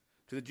believeth,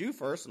 to the Jew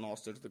first and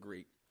also to the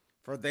Greek.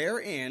 For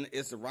therein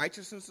is the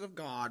righteousness of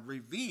God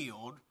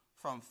revealed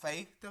from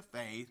faith to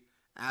faith,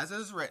 as it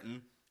is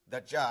written,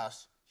 the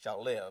just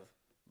shall live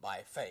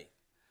by faith."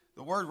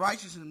 The word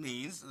righteousness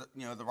means,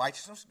 the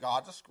righteousness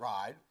God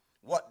described,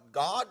 what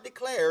God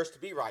declares to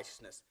be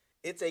righteousness.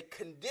 It's a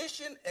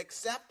condition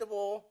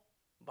acceptable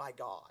by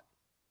God.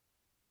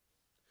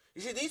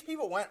 You see, these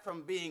people went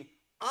from being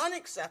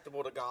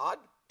unacceptable to God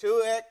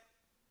to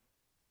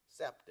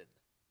accepted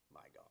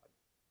by God.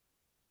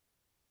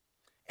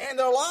 And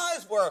their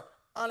lives were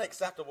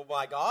unacceptable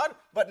by God,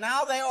 but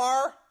now they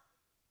are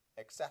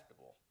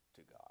acceptable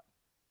to God.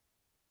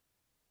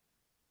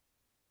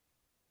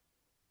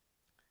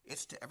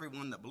 It's to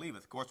everyone that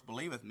believeth. Of course,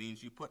 believeth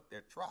means you put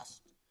their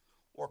trust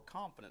or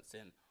confidence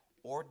in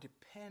or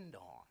depend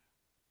on.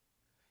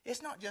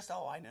 It's not just,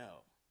 I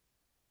know.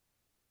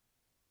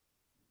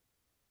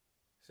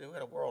 See, we've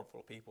got a world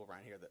full of people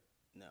around here that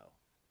know.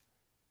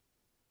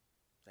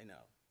 They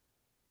know.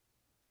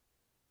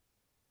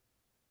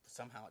 But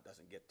somehow it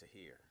doesn't get to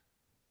here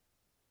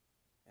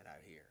and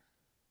out here.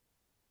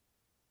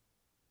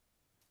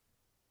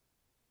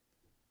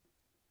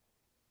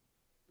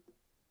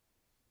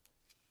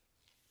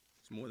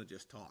 It's more than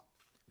just talk.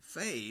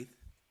 Faith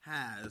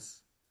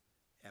has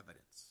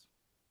evidence.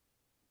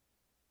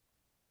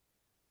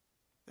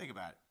 Think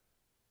about it.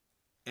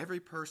 Every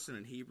person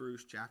in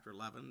Hebrews chapter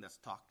 11 that's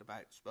talked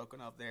about, spoken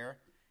of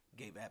there,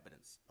 gave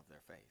evidence of their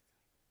faith.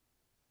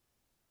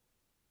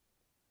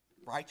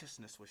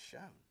 Righteousness was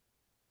shown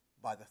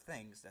by the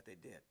things that they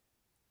did.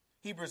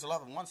 Hebrews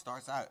 11:1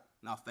 starts out,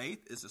 "Now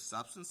faith is the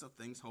substance of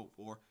things hoped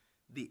for,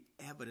 the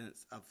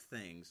evidence of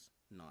things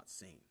not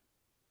seen."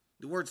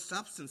 The word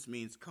substance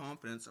means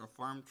confidence or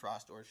firm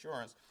trust or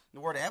assurance. The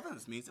word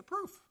evidence means a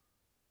proof.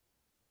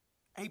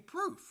 A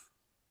proof.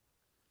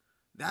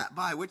 That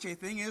by which a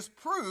thing is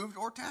proved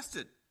or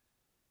tested.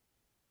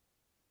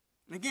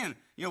 And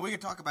again, we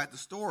could talk about the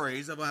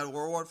stories about a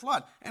World War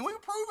flood, and we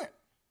prove it.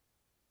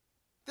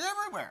 They're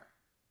everywhere.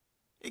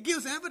 It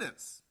gives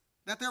evidence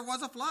that there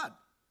was a flood,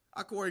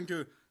 according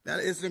to, that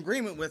is in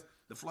agreement with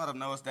the flood of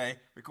Noah's day,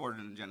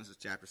 recorded in Genesis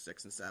chapter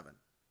 6 and 7.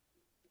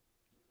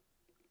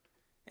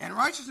 And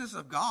righteousness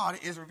of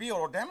God is revealed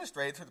or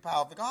demonstrated through the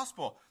power of the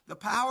gospel. The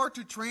power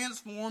to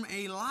transform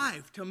a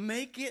life, to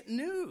make it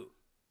new.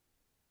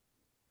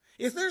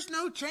 If there's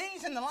no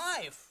change in the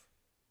life,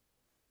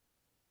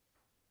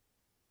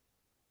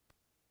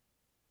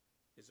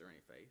 is there any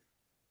faith?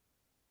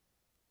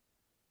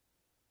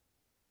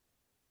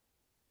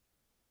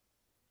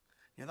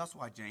 That's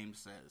why James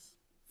says,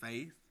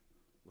 faith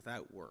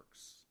without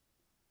works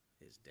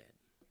is dead.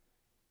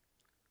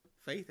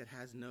 Faith that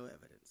has no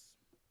evidence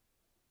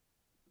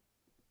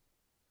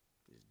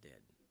is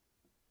dead.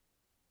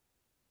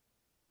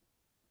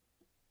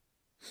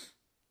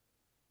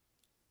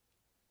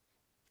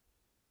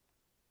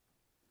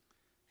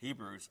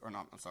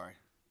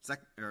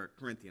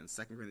 Corinthians,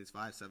 2 Corinthians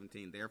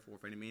 5:17. "Therefore,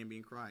 if any man be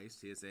in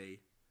Christ, he is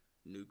a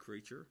new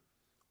creature.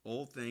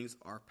 Old things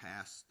are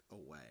passed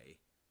away.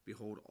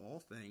 Behold,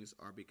 all things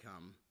are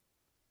become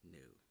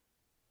new."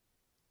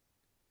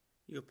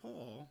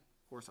 Paul,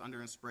 of course,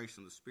 under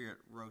inspiration of the Spirit,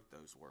 wrote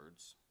those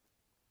words.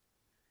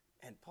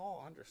 And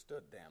Paul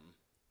understood them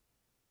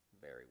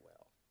very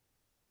well.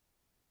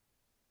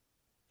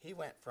 He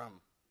went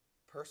from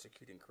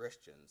persecuting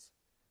Christians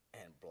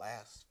and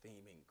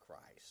blaspheming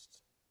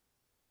Christ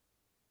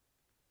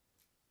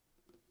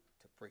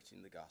to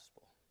preaching the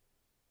gospel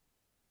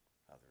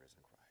of the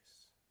risen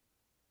Christ.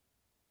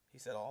 He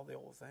said, all the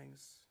old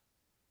things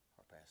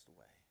are passed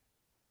away.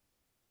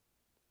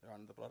 They're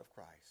under the blood of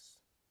Christ.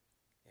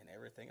 And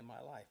everything in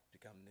my life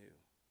become new.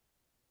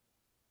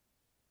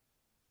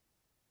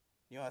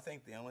 You know, I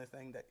think the only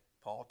thing that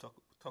Paul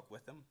took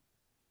with him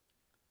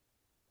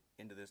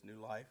into this new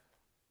life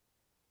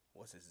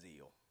was his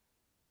zeal.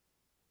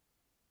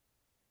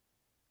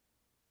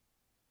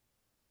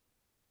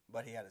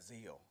 But he had a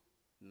zeal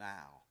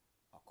now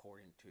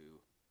according to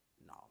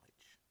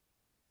knowledge.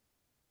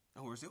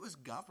 In other words, it was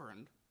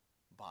governed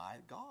by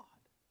God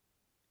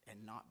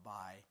and not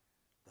by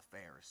the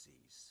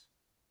Pharisees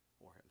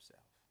or himself.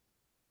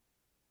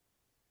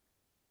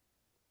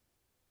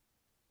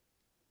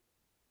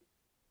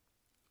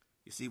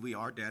 You see, we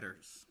are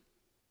debtors.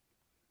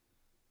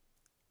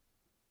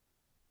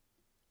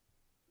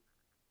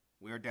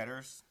 We are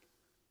debtors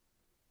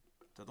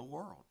to the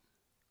world.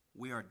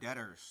 We are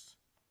debtors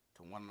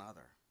to one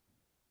another.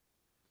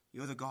 You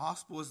know, the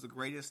gospel is the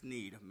greatest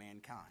need of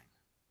mankind.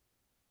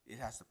 It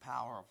has the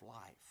power of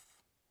life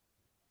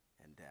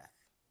and death.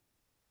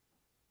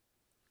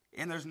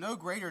 And there's no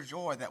greater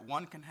joy that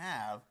one can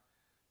have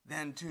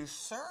than to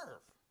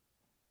serve.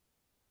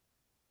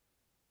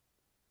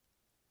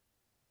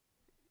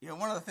 You know,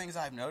 one of the things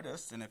I've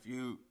noticed, and if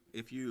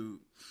you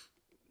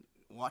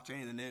watch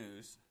any of the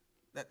news,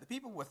 that the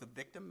people with the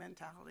victim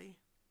mentality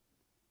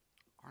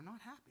are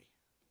not happy.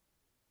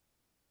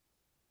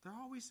 They're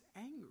always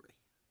angry.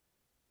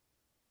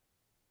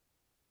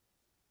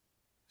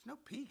 There's no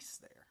peace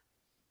there.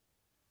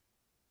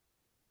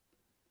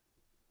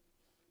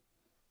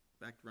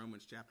 Back to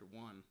Romans chapter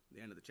 1,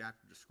 the end of the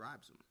chapter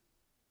describes them.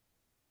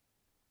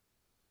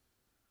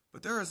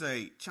 But there is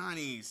a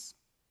Chinese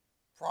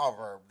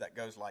proverb that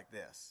goes like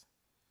this.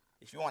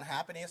 If you want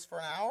happiness for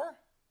an hour,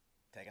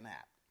 take a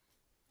nap.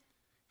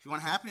 If you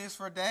want happiness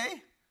for a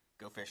day,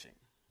 go fishing.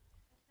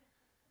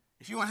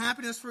 If you want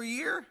happiness for a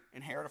year,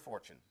 inherit a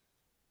fortune.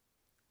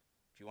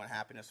 If you want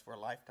happiness for a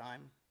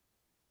lifetime,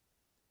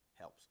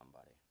 help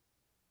somebody.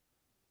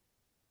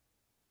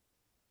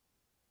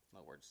 In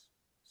other words,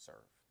 serve.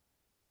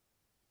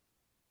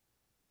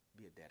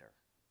 Be a debtor.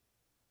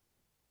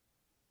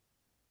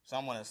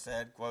 Someone has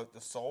said, quote,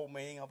 the sole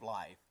meaning of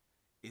life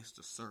is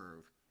to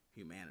serve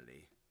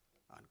humanity,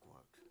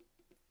 unquote.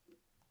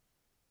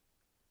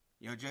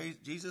 You know,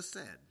 Jesus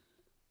said,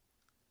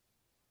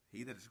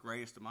 he that is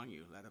greatest among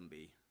you, let him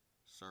be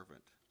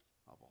servant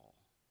of all.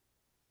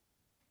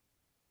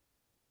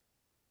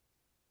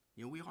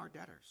 You know, we are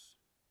debtors.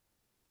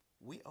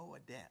 We owe a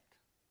debt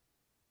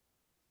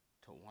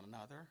to one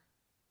another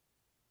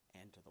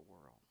and to the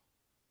world.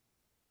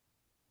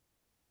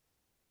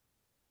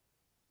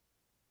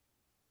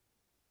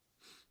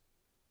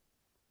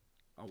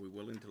 Are we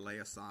willing to lay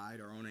aside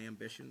our own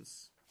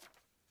ambitions?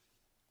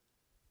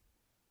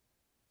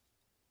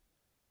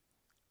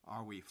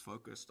 Are we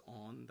focused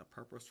on the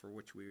purpose for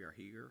which we are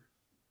here?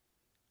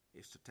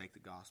 Is to take the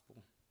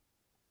gospel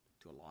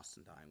to a lost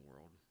and dying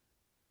world.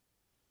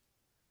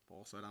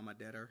 Paul said, I'm a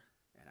debtor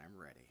and I'm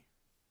ready,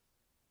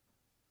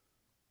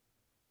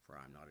 for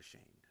I'm not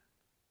ashamed.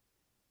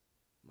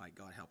 Might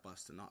God help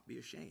us to not be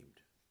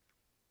ashamed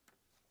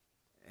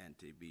and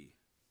to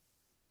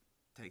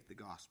take the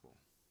gospel.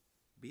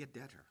 Be a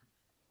debtor.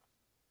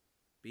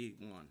 Be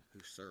one who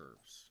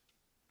serves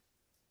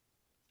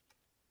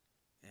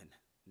and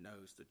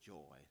knows the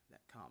joy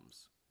that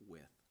comes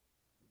with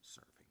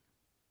serving.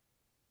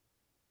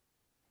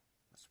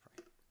 Let's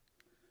pray.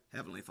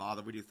 Heavenly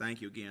Father, we do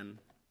thank you again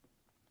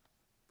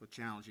for the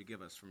challenge you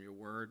give us from your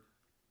word.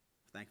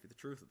 Thank you for the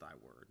truth of thy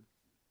word.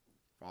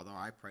 Father,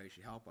 I pray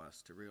you help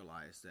us to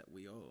realize that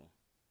we owe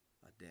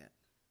a debt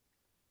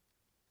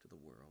to the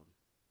world.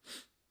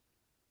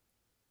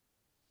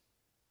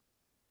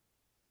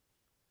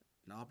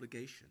 An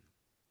obligation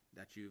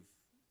that you've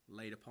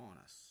laid upon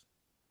us,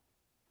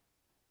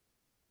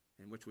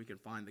 in which we can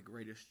find the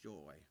greatest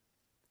joy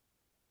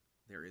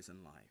there is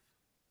in life,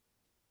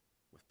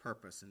 with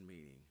purpose and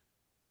meaning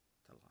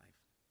to life.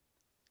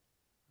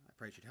 I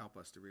pray you'd help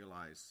us to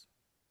realize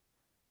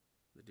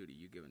the duty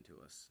you've given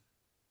to us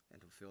and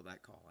to fulfill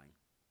that calling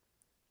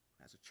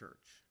as a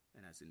church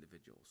and as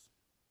individuals.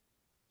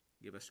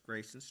 Give us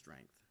grace and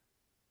strength.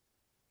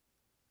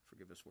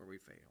 Forgive us where we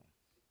fail.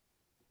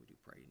 We do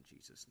pray in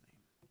Jesus'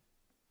 name.